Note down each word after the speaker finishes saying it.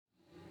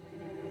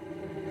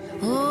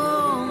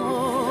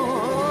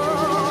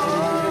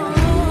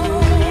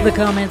The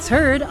comments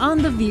heard on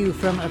The View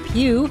from a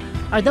Pew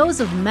are those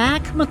of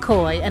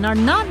McKoy and are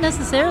not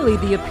necessarily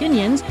the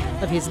opinions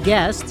of his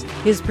guests,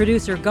 his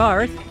producer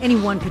Garth, any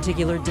one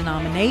particular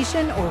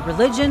denomination or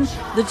religion,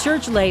 the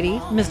church lady,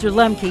 Mr.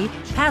 Lemke,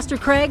 Pastor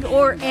Craig,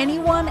 or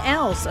anyone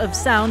else of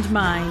sound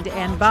mind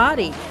and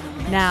body.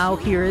 Now,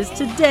 here is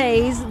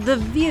today's The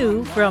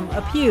View from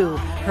a Pew,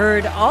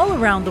 heard all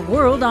around the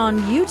world on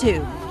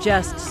YouTube.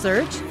 Just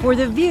search for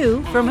The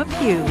View from a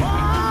Pew.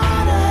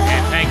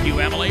 Thank you,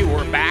 Emily.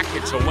 We're back.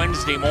 It's a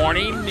Wednesday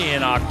morning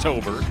in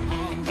October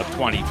of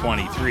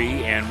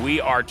 2023, and we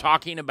are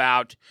talking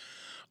about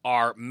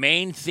our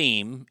main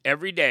theme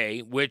every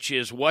day, which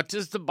is what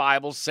does the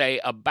Bible say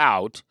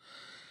about?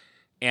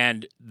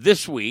 And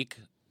this week,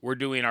 we're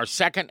doing our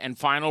second and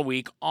final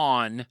week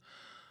on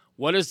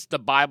what does the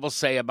Bible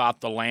say about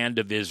the land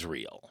of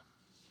Israel?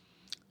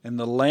 And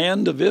the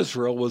land of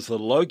Israel was the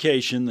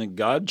location that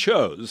God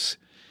chose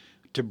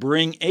to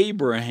bring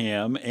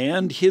Abraham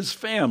and his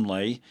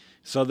family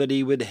so that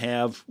he would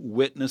have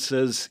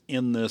witnesses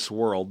in this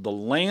world. The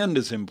land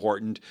is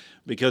important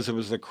because it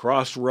was the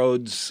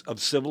crossroads of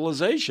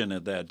civilization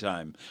at that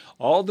time.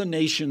 All the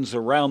nations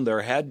around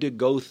there had to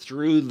go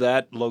through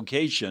that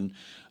location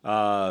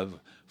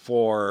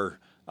for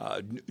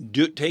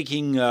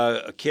taking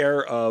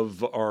care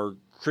of or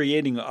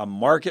creating a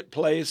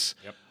marketplace,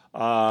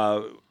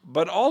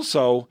 but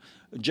also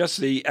just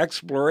the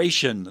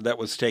exploration that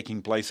was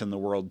taking place in the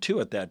world, too,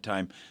 at that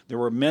time. There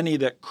were many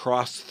that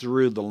crossed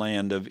through the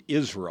land of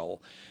Israel.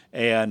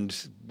 And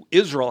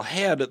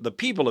the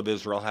people of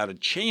Israel had a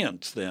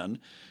chance then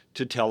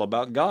to tell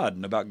about God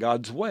and about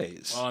God's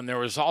ways. Well, and there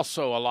was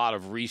also a lot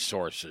of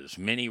resources,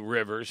 many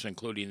rivers,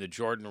 including the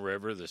Jordan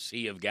River, the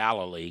Sea of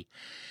Galilee.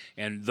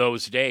 And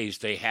those days,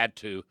 they had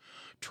to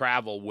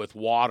travel with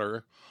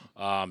water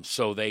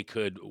so they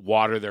could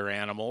water their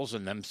animals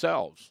and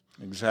themselves.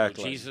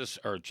 Exactly. So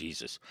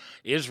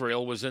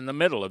Israel was in the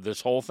middle of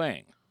this whole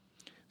thing.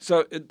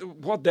 So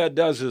what that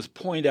does is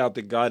point out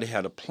that God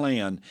had a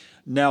plan.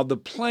 Now, the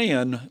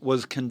plan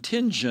was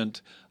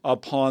contingent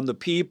upon the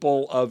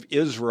people of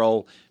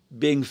Israel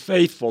being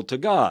faithful to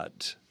God.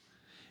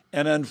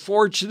 And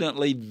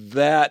unfortunately,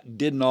 that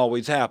didn't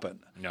always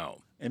happen. No.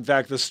 In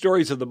fact, the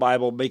stories of the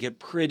Bible make it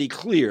pretty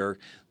clear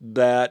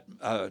that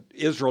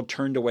Israel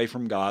turned away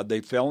from God.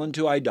 They fell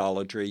into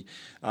idolatry.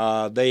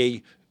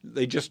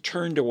 They just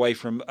turned away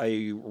from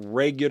a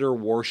regular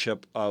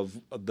worship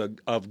of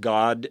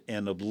God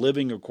and of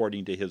living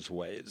according to His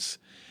ways.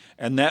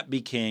 And that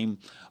became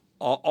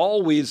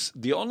always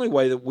the only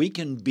way that we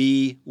can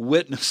be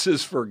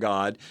witnesses for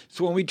God is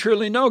when we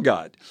truly know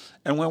God.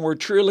 And when we're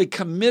truly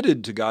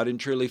committed to God and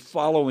truly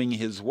following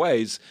His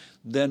ways,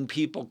 then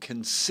people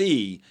can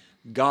see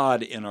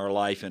God in our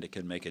life and it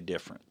can make a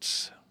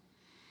difference.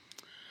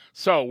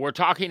 So we're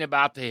talking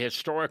about the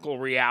historical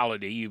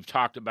reality. You've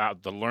talked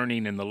about the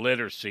learning and the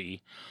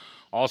literacy.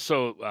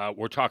 Also,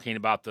 we're talking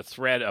about the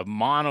thread of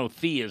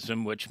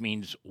monotheism, which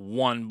means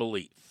one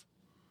belief.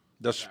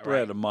 The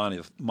spread of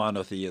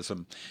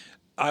monotheism.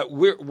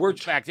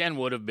 Which back then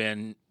would have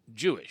been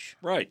Jewish.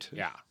 Right.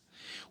 Yeah.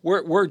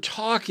 We're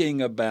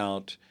talking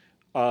about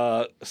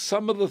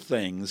some of the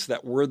things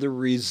that were the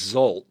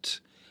result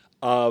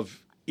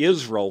of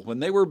Israel, when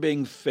they were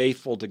being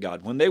faithful to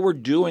God, when they were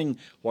doing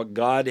what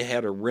God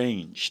had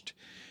arranged,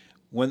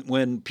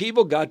 when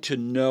people got to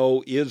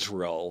know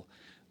Israel,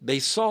 they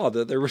saw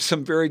that there were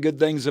some very good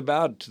things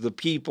about the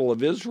people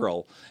of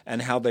Israel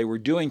and how they were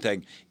doing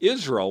things.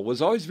 Israel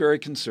was always very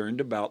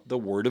concerned about the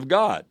Word of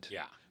God.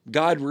 Yeah.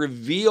 God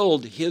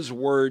revealed His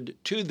Word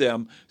to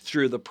them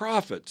through the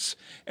prophets.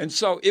 And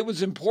so it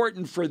was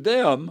important for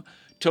them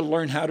to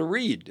learn how to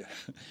read,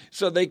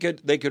 so they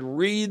could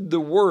read the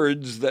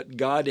words that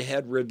God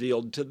had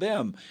revealed to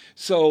them.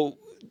 So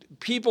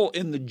people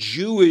in the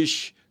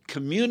Jewish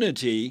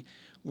community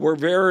were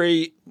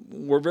very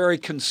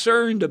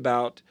concerned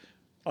about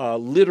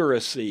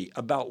literacy,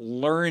 about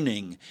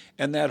learning,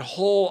 and that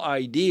whole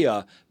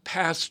idea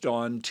passed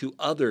on to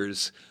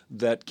others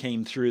that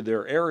came through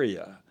their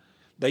area.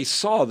 They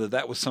saw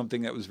that was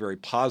something that was very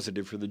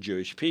positive for the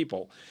Jewish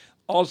people.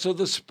 Also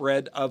the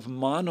spread of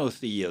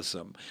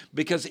monotheism,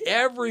 because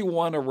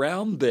everyone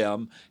around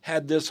them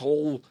had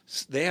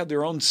they had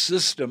their own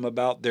system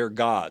about their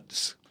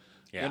gods.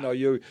 Yeah. You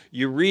know,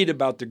 you read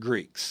about the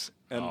Greeks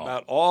and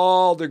about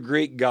all the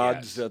Greek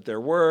gods that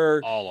there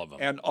were. All of them.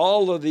 And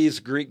all of these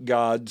Greek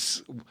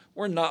gods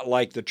were not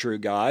like the true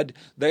God.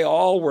 They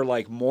all were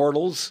like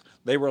mortals.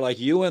 They were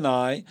like you and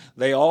I.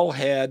 They all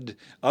had,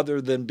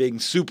 other than being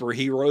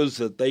superheroes,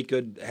 that they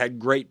had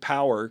great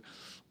power,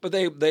 but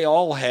they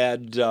all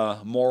had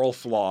moral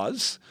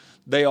flaws.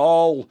 They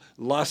all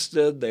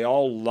lusted. They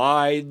all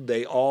lied.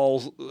 They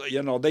all,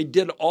 they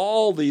did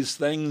all these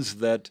things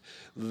that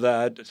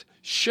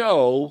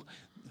show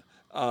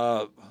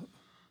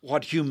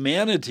what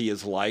humanity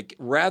is like,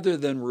 rather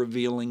than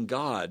revealing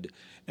God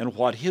and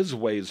what His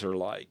ways are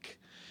like.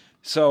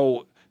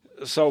 So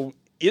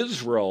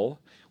Israel,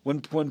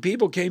 when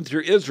people came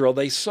through Israel,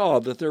 they saw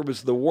that there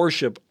was the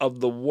worship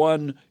of the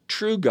one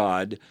true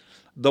God,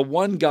 the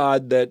one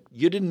God that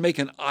you didn't make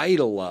an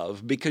idol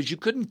of because you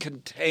couldn't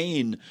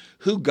contain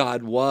who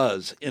God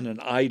was in an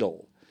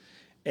idol.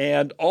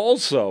 And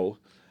also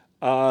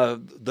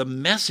the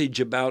message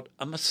about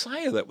a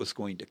Messiah that was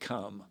going to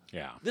come.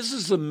 Yeah. This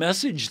is the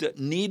message that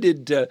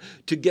needed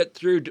to get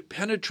through, to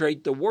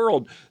penetrate the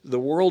world. The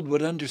world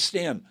would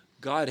understand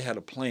God had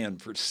a plan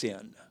for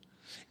sin.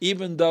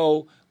 Even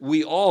though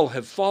we all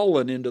have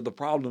fallen into the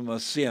problem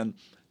of sin,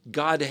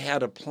 God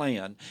had a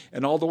plan.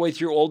 And all the way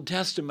through Old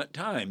Testament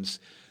times,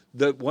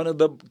 one of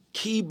the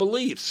key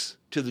beliefs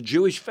to the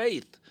Jewish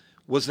faith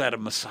was that a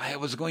Messiah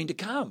was going to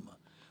come.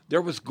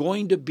 There was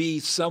going to be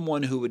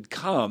someone who would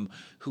come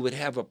who would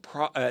have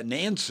an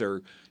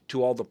answer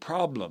to all the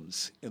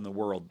problems in the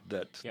world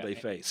that they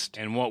faced.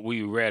 And what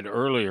we read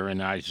earlier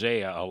in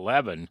Isaiah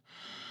 11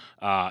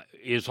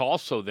 is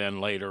also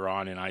then later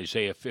on in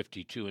Isaiah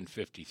 52 and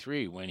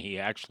 53, when he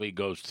actually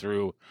goes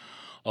through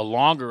a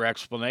longer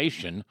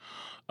explanation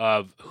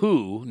of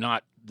who,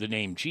 not the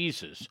name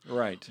Jesus,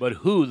 right, but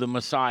who the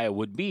Messiah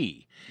would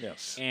be.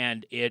 Yes.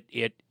 And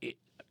it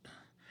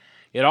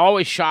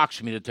always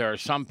shocks me that there are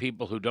some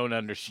people who don't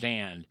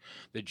understand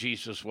that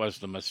Jesus was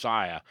the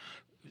Messiah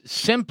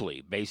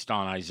simply based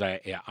on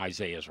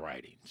Isaiah's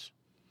writings.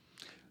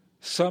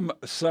 Some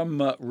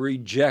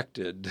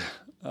rejected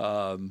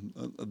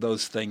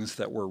those things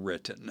that were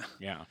written.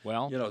 Yeah,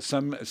 well,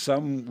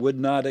 some would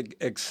not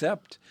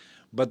accept,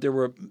 but there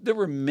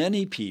were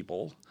many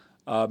people,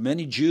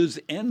 many Jews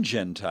and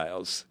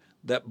Gentiles,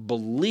 that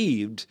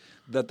believed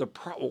that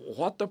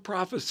what the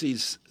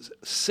prophecies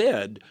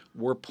said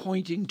were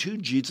pointing to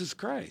Jesus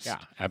Christ. Yeah,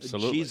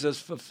 absolutely. Jesus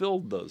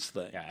fulfilled those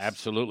things. Yeah,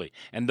 absolutely.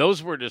 And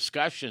those were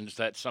discussions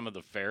that some of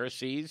the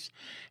Pharisees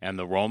and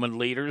the Roman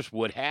leaders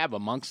would have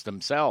amongst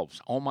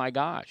themselves. Oh, my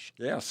gosh.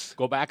 Yes.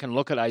 Go back and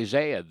look at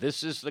Isaiah.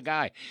 This is the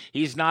guy.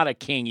 He's not a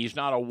king. He's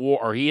not a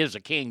or he is a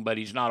king, but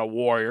he's not a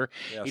warrior.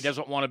 Yes. He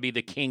doesn't want to be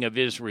the king of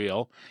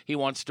Israel. He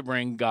wants to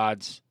bring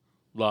God's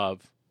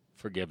love,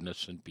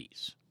 forgiveness, and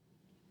peace.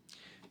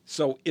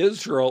 So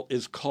Israel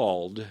is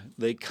called.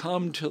 They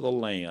come to the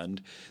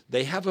land.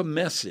 They have a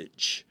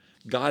message.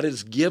 God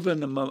has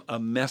given them a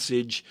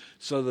message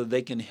so that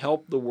they can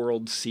help the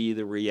world see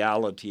the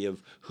reality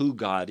of who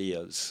God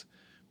is.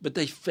 But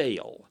they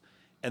fail,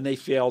 and they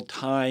fail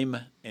time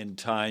and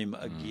time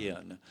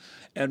again.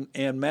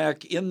 And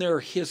Mac, in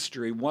their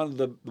history, one of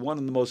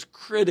the most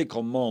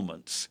critical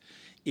moments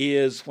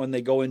is when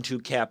they go into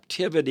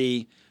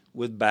captivity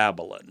with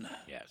Babylon.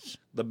 Yes.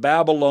 The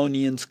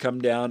Babylonians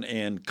come down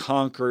and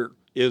conquer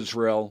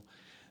Israel.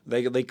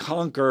 They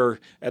conquer,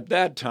 at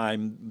that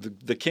time,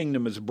 the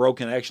kingdom is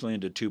broken actually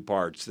into two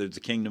parts. There's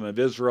the kingdom of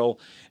Israel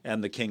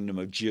and the kingdom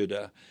of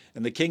Judah.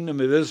 And the kingdom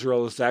of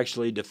Israel is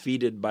actually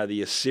defeated by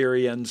the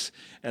Assyrians.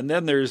 And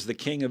then there's the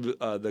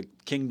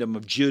kingdom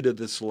of Judah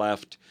that's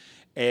left.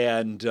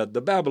 And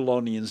the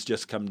Babylonians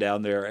just come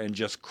down there and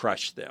just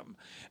crush them.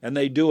 And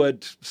they do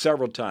it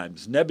several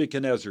times.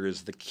 Nebuchadnezzar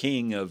is the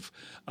king of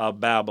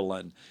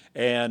Babylon.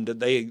 And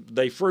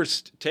they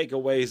first take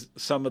away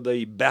some of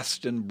the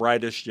best and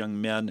brightest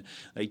young men.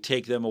 They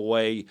take them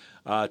away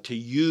to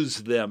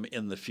use them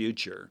in the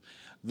future.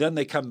 Then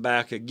they come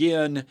back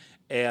again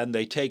and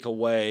they take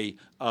away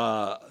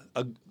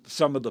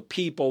some of the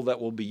people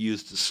that will be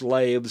used as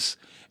slaves.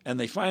 And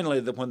they finally,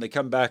 when they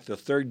come back the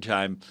third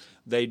time,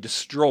 they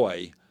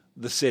destroy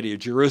the city of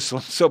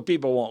Jerusalem so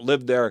people won't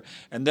live there.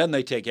 And then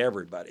they take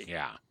everybody.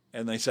 Yeah.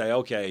 And they say,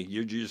 okay,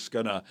 you're just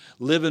going to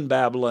live in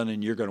Babylon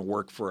and you're going to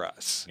work for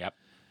us. Yep.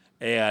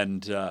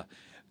 And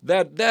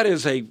that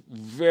is a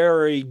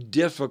very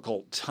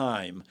difficult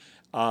time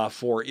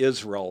for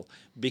Israel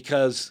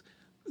because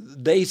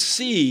they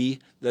see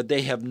that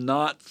they have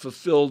not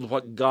fulfilled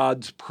what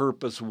God's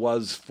purpose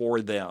was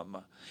for them.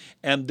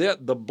 And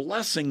that the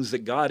blessings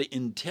that God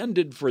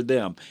intended for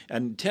them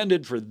and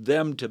intended for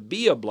them to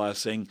be a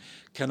blessing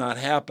cannot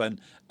happen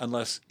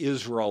unless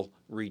Israel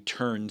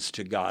returns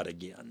to God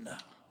again.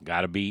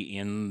 Got to be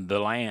in the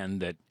land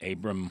that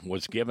Abram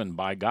was given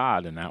by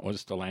God, and that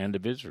was the land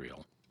of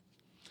Israel.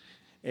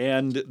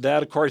 And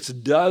that, of course,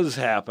 does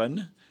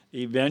happen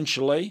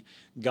eventually.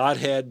 God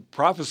had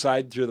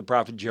prophesied through the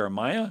prophet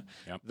Jeremiah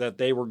that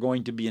they were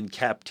going to be in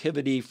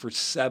captivity for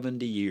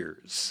 70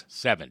 years.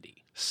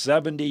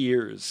 70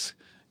 years.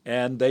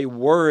 And they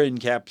were in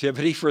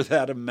captivity for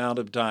that amount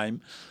of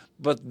time.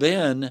 But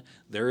then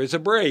there is a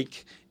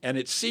break, and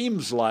it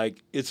seems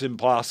like it's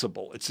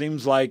impossible. It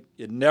seems like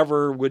it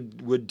never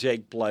would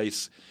take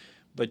place,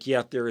 but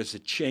yet there is a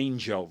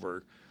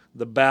changeover.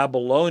 The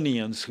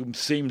Babylonians, who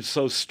seemed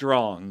so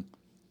strong,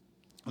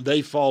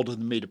 they fall to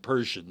the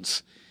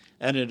Medo-Persians.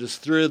 And it is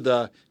through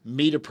the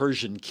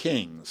Medo-Persian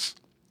kings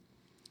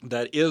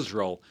that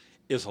Israel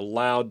is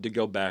allowed to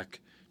go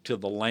back to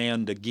the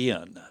land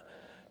again.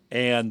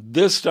 And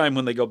this time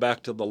when they go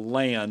back to the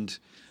land,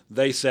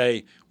 they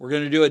say, we're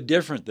going to do it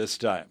different this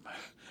time.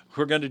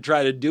 We're going to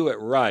try to do it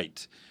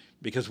right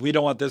because we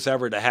don't want this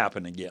ever to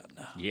happen again.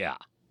 Yeah.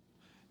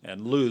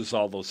 And lose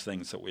all those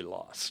things that we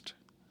lost.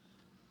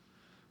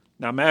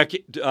 Now, Mac,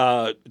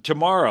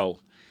 tomorrow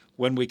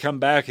when we come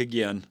back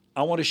again,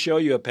 I want to show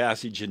you a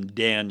passage in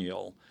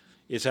Daniel.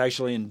 It's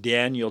actually in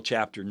Daniel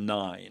chapter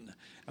 9.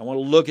 I want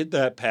to look at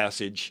that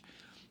passage.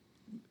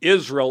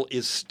 Israel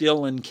is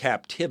still in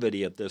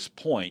captivity at this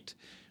point,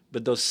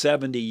 but those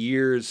 70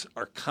 years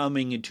are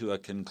coming to a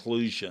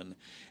conclusion.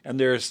 And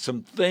there are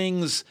some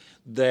things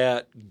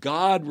that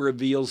God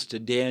reveals to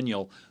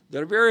Daniel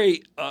that are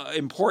very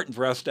important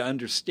for us to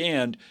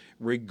understand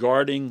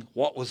regarding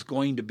what was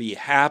going to be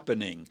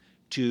happening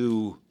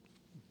to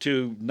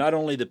not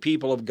only the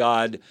people of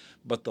God,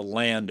 but the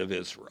land of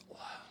Israel.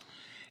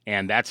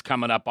 And that's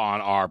coming up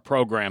on our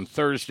program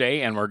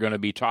Thursday, and we're going to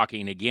be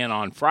talking again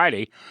on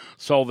Friday.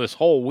 So this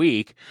whole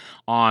week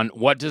on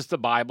what does the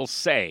Bible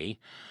say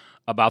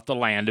about the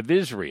land of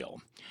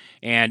Israel.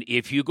 And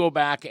if you go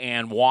back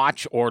and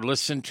watch or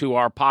listen to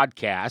our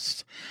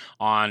podcasts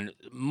on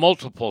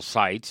multiple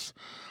sites,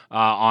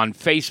 on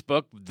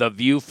Facebook, The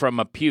View from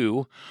a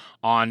Pew,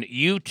 on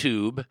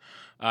YouTube.com,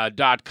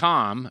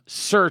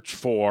 search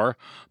for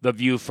The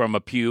View from a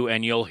Pew,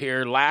 and you'll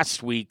hear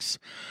last week's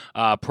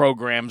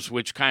programs,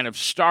 which kind of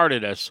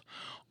started us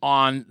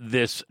on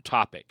this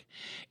topic.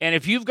 And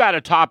if you've got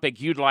a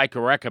topic you'd like to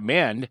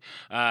recommend,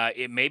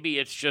 maybe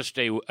it's just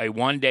a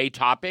one-day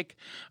topic,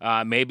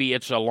 maybe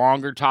it's a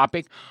longer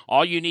topic,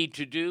 all you need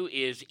to do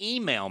is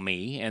email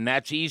me, and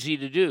that's easy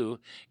to do.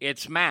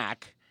 It's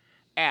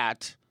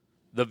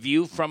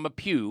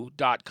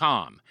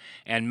mac@theviewfromapew.com.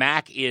 And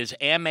Mac is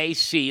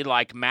M-A-C,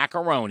 like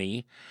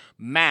macaroni,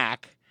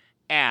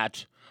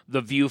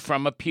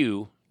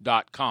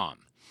 mac@theviewfromapew.com.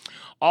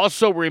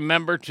 Also,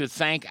 remember to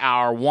thank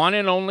our one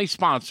and only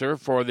sponsor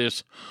for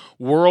this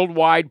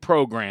worldwide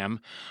program.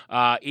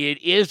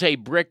 It is a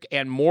brick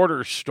and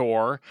mortar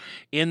store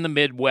in the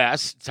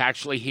Midwest. It's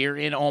actually here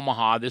in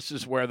Omaha. This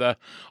is where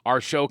our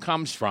show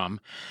comes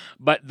from.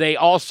 But they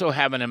also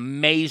have an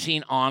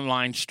amazing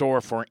online store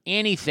for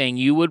anything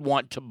you would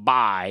want to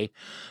buy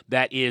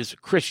that is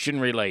Christian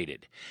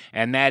related.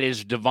 And that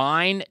is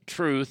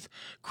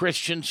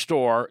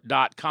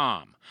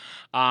DivineTruthChristianStore.com.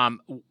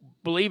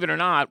 Believe it or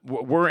not,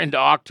 we're into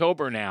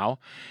October now,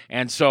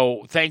 and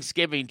so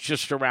Thanksgiving's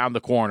just around the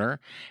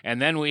corner,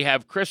 and then we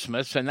have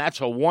Christmas, and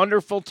that's a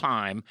wonderful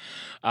time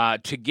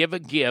to give a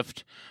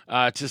gift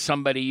to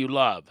somebody you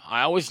love.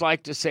 I always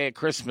like to say at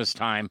Christmas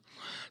time,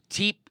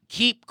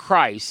 keep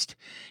Christ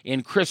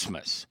in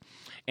Christmas,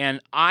 and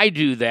I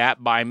do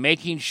that by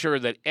making sure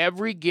that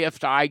every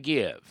gift I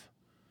give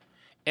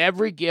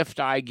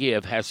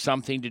has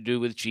something to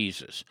do with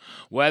Jesus,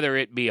 whether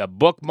it be a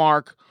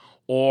bookmark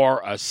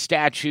or a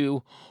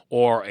statue,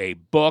 or a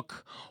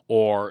book,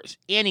 or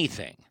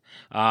anything.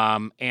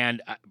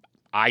 And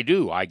I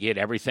get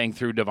everything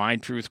through Divine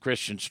Truth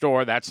Christian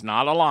Store. That's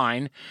not a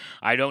line.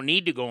 I don't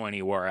need to go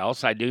anywhere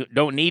else. I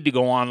don't need to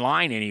go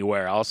online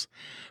anywhere else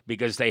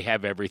because they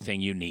have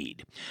everything you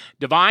need.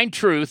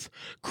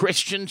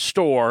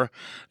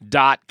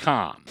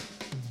 DivineTruthChristianStore.com.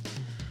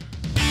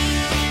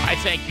 I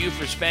thank you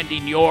for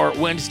spending your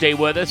Wednesday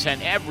with us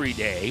and every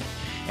day.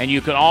 And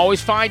you can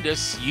always find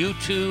us,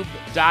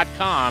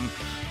 youtube.com.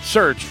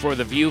 Search for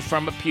The View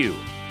from a Pew.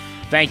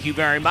 Thank you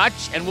very much,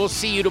 and we'll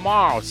see you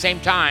tomorrow,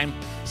 same time,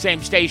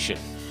 same station.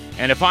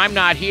 And if I'm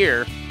not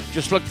here,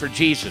 just look for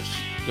Jesus,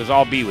 because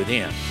I'll be with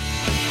him.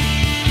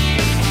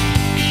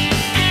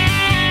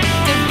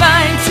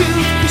 Divine Truth.